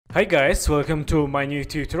Hi guys, welcome to my new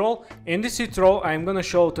tutorial. In this tutorial I'm gonna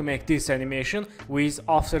show to make this animation with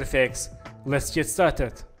After Effects. Let's get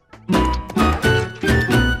started.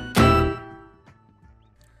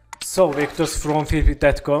 So vectors from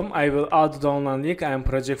flipit.com. I will add download link and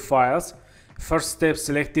project files. First step,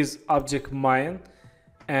 select this object mine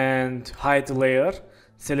and hide layer.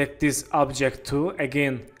 Select this object 2,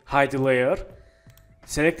 again hide layer.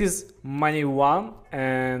 Select this money 1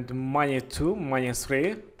 and money 2, money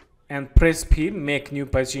 3 and press P, make new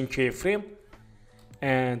position keyframe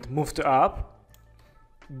and move to up.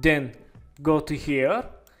 Then go to here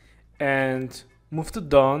and move to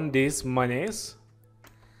down these monies.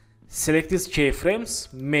 Select these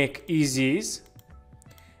keyframes, make easies,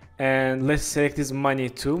 and let's select this money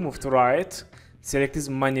 2, move to right. Select this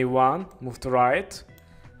money 1, move to right.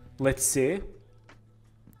 Let's see.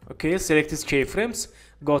 Okay, select these keyframes,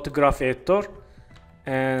 go to graph editor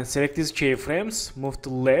and select these keyframes, move to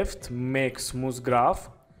left, make smooth graph,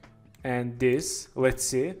 and this, let's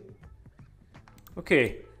see.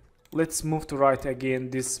 Okay, let's move to right again,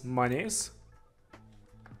 these monies.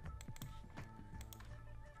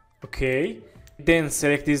 Okay, then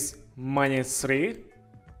select this money 3,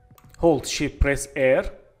 hold shift press R,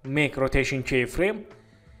 make rotation keyframe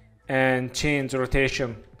and change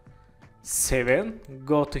rotation 7,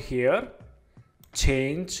 go to here,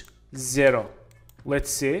 change 0.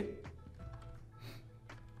 Let's see.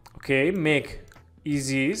 Okay, make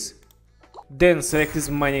easies. Then select this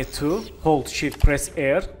money 2, hold shift press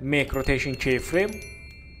R, make rotation keyframe.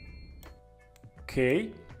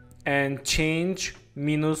 Okay, and change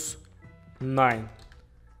 -9.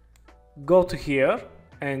 Go to here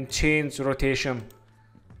and change rotation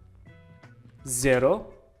 0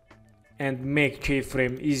 and make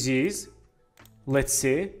keyframe easies. Let's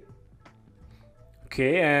see.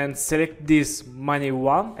 Okay, and select this money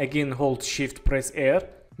 1, again hold shift press R,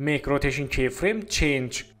 make rotation keyframe,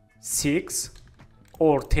 change 6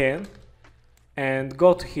 or 10 and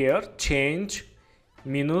go to here, change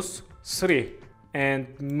 -3 and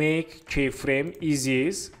make keyframe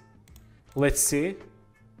easies. Let's see.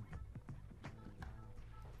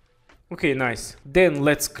 Okay, nice. Then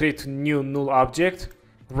let's create new null object,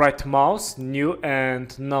 right mouse, new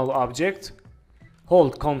and null object.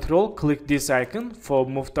 Hold Ctrl, click this icon for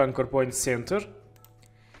move to anchor point center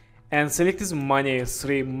and select this money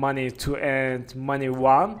 3, money 2 and money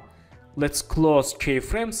 1. Let's close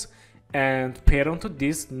keyframes and parent to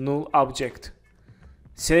this null object.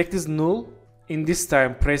 Select this null, in this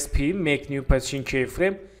time press P, make new position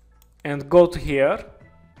keyframe and go to here,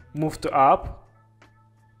 move to up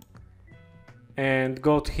and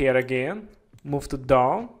go to here again, move to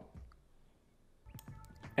down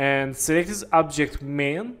and select this object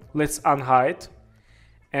main, let's unhide,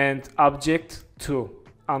 and object 2,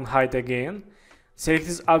 unhide again. Select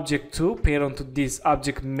this object 2, parent to this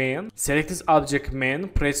object main. Select this object main,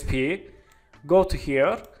 press P, go to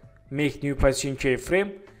here, make new position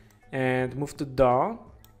keyframe and move to down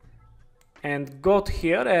and go to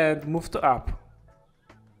here and move to up.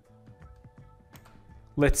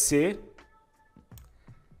 Let's see.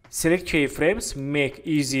 Select keyframes, make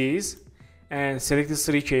easies and select the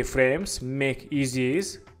 3 keyframes, make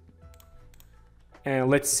easies and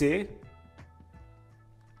let's see.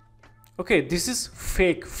 Okay, this is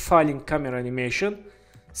fake falling camera animation.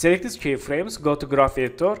 Select these keyframes, go to graph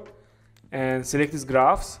editor and select these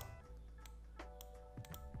graphs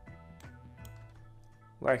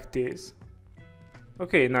like this.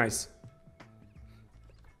 Okay, nice.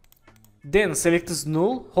 Then select this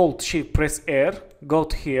null, hold shift press R, go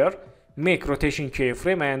to here, make rotation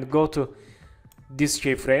keyframe and go to this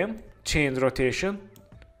keyframe, change rotation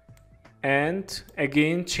and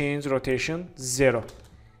again change rotation 0.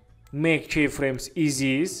 Make keyframes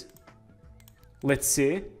easies. Let's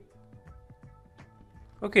see.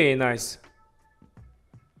 Okay, nice.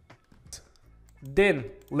 Then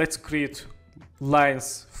let's create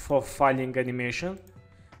lines for falling animation.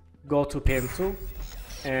 Go to pen tool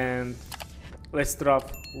and let's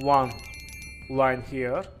drop one line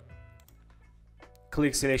here.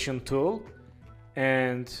 Click selection tool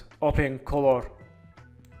and open color,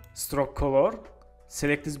 stroke color.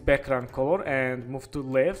 Select this background color and move to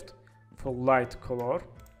left for light color.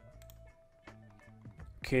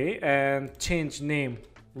 Okay, and change name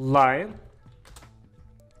line.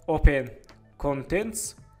 Open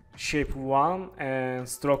contents, shape 1 and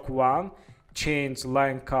stroke 1. Change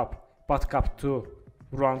line cap, path cap to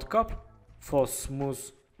round cap for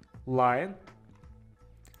smooth line.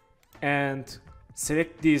 And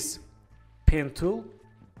select this pen tool,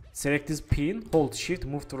 select this pin, hold shift,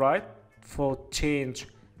 move to right for change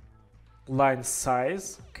line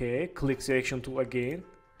size. Okay, click selection tool again,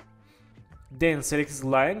 Then select this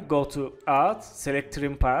line, go to Add, select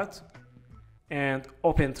Trim Path, and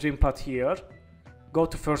open Trim Path here. Go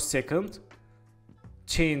to first second,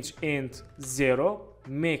 change int 0,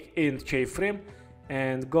 make int keyframe,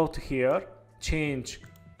 and go to here, change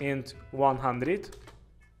int 100,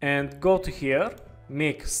 and go to here,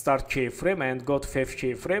 make start keyframe, and go to 5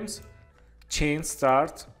 keyframes, change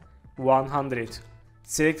start 100.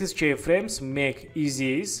 Select these keyframes, make easy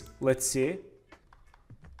ease, let's see.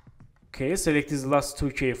 Okay, select these last 2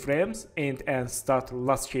 keyframes, end and start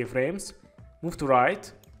last keyframes, move to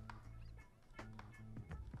right.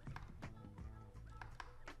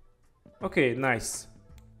 Okay, nice.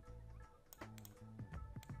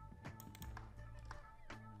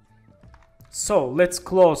 So let's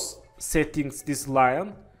close settings this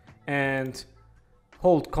line and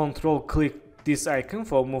hold Ctrl click this icon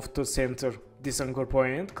for move to center this anchor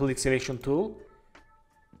point, click selection tool,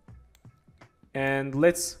 and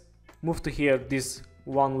let's move to here this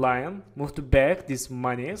one line, move to back this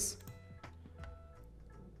monies,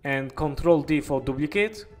 and Ctrl D for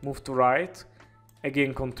duplicate, move to right,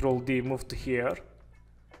 again Ctrl D, move to here,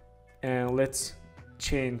 and let's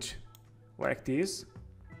change like this.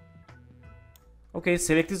 Okay,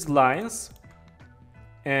 select these lines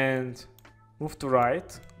and move to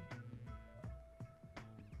right.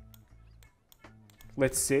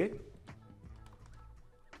 Let's see.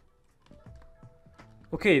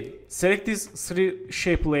 Okay, select these 3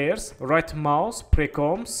 shape layers, right mouse,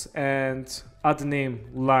 precoms, and add name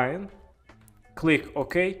line. Click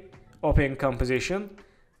OK, open composition,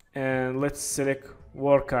 and let's select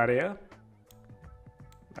work area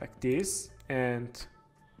like this, and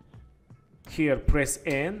here press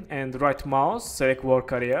N and right mouse, select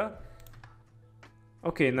work area.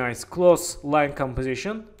 Okay, nice. Close line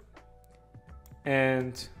composition,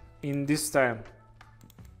 and in this time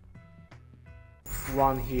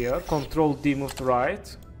one here, Ctrl D, move to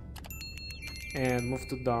right and move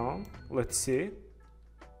to down. Let's see.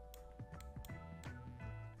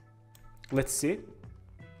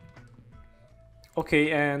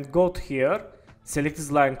 Okay, and go to here, select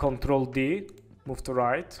this line, Ctrl D, move to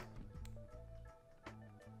right.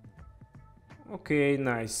 Okay,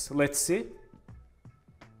 nice. Let's see.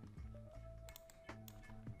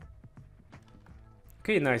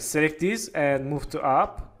 Okay, nice. Select this and move to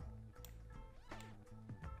up.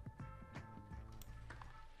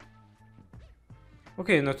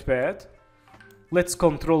 Okay, not bad. Let's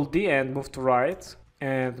Ctrl D and move to right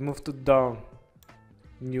and move to down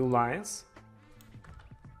new lines.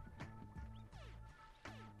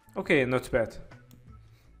 Okay, not bad.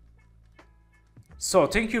 So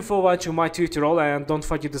thank you for watching my tutorial, and don't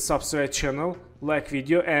forget to subscribe channel, like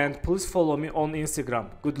video, and please follow me on Instagram.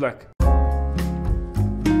 Good luck.